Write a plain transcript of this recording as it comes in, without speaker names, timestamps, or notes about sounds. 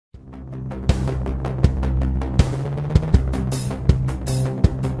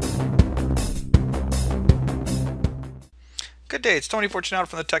Good day, it's Tony Fortunato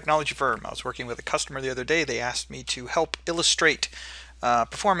from the technology firm. I was working with a customer the other day. They asked me to help illustrate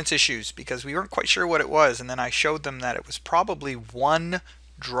performance issues because we weren't quite sure what it was, and then I showed them that it was probably one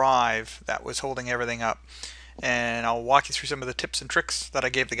drive that was holding everything up. And I'll walk you through some of the tips and tricks that I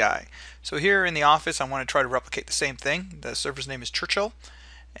gave the guy. So here in the office I want to try to replicate the same thing. The server's name is Churchill,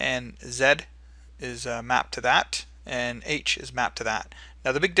 and Z is mapped to that, and H is mapped to that.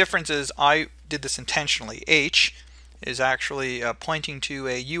 Now the big difference is I did this intentionally. H is actually pointing to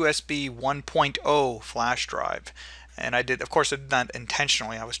a USB 1.0 flash drive, and I did that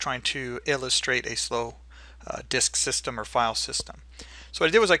intentionally. I was trying to illustrate a slow disk system or file system. So what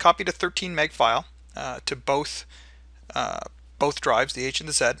I did was I copied a 13 meg file to both drives, the H and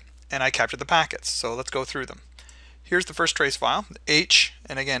the Z, and I captured the packets. So let's go through them. Here's the first trace file, H,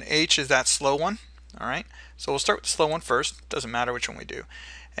 and again H is that slow one. Alright, so we'll start with the slow one first. Doesn't matter which one we do.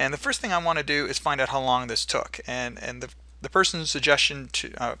 And the first thing I want to do is find out how long this took. And the person's suggestion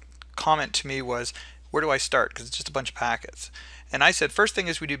to comment to me was, where do I start? Because it's just a bunch of packets. And I said, first thing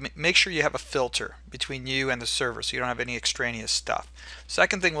is we do make sure you have a filter between you and the server so you don't have any extraneous stuff.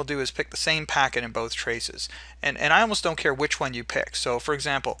 Second thing we'll do is pick the same packet in both traces. And I almost don't care which one you pick. So for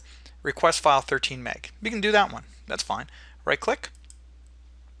example, request file 13 meg. We can do that one. That's fine. Right click.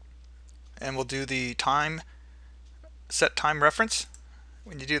 And we'll do the set time reference.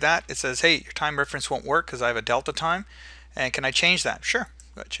 When you do that, it says, hey, your time reference won't work because I have a delta time. And can I change that? Sure,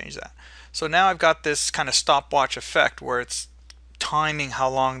 go ahead, change that. So now I've got this kind of stopwatch effect where it's timing how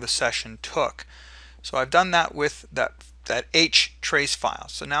long the session took. So I've done that with that H trace file.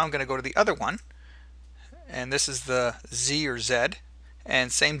 So now I'm going to go to the other one, and this is the Z or Z,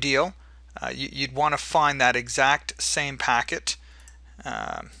 and same deal. You'd want to find that exact same packet.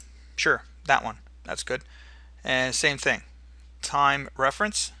 Sure, that one. That's good. And same thing. Time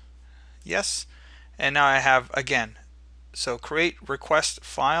reference, yes, and now I have again, so create request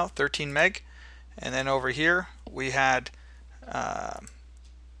file 13 meg, and then over here we had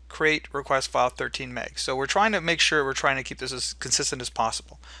create request file 13 meg. So we're trying to make sure we're trying to keep this as consistent as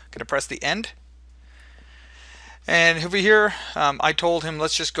possible. I'm going to press the end, and over here I told him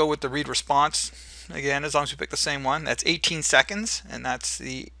let's just go with the read response again, as long as we pick the same one. That's 18 seconds, and that's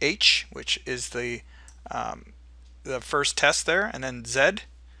the H, which is the first test there, and then Z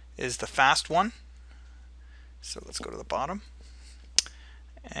is the fast one. So let's go to the bottom,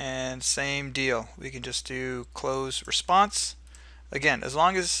 and same deal. We can just do close response again, as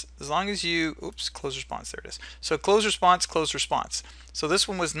long as you close response, there it is. So close response, close response. So this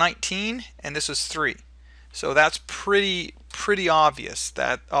one was 19 and this was 3. So that's pretty obvious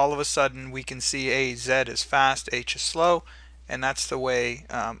that all of a sudden we can see Z is fast, H is slow, and that's the way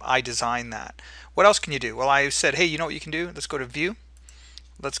I designed that. What else can you do? Well, I said, hey, you know what you can do? Let's go to View.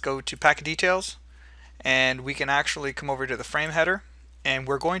 Let's go to Packet Details, and we can actually come over to the frame header, and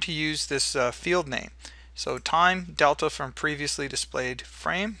we're going to use this field name. So time delta from previously displayed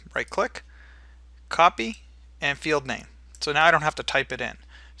frame, right click, copy, and field name. So now I don't have to type it in.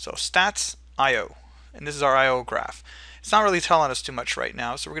 So stats IO, and this is our IO graph. It's not really telling us too much right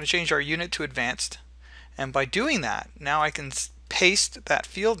now, so we're going to change our unit to advanced. And by doing that, now I can paste that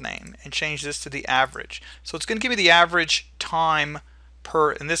field name and change this to the average. So it's going to give me the average time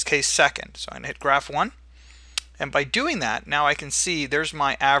per, in this case, second. So I'm going to hit graph 1. And by doing that, now I can see there's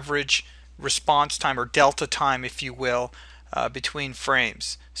my average response time, or delta time, if you will, between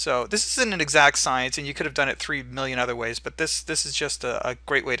frames. So this isn't an exact science, and you could have done it 3 million other ways, but this is just a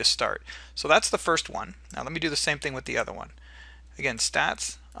great way to start. So that's the first one. Now let me do the same thing with the other one. Again,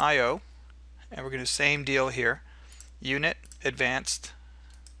 stats IO. And we're going to do the same deal here. Unit, advanced,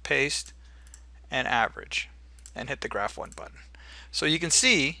 paste, and average. And hit the graph 1 button. So you can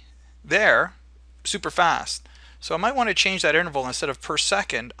see there, super fast. So I might want to change that interval. Instead of per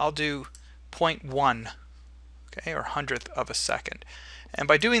second, I'll do 0.1, okay, or 100th of a second. And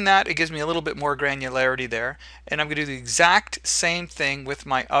by doing that, it gives me a little bit more granularity there. And I'm going to do the exact same thing with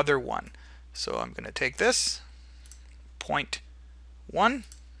my other one. So I'm going to take this, 0.1,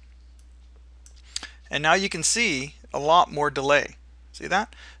 and now you can see a lot more delay. See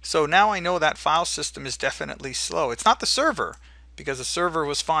that? So now I know that file system is definitely slow. It's not the server, because the server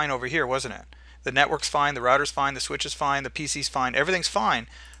was fine over here, wasn't it? The network's fine, the router's fine, the switch is fine, the PC's fine, everything's fine.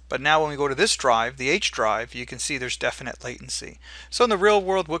 But now when we go to this drive, the H drive, you can see there's definite latency. So in the real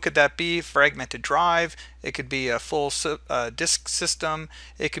world, what could that be? Fragmented drive, it could be a full disk system,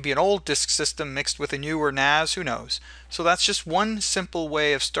 it could be an old disk system mixed with a newer NAS, who knows? So that's just one simple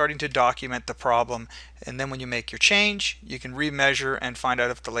way of starting to document the problem, and then when you make your change, you can remeasure and find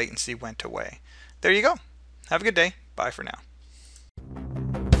out if the latency went away. There you go. Have a good day. Bye for now.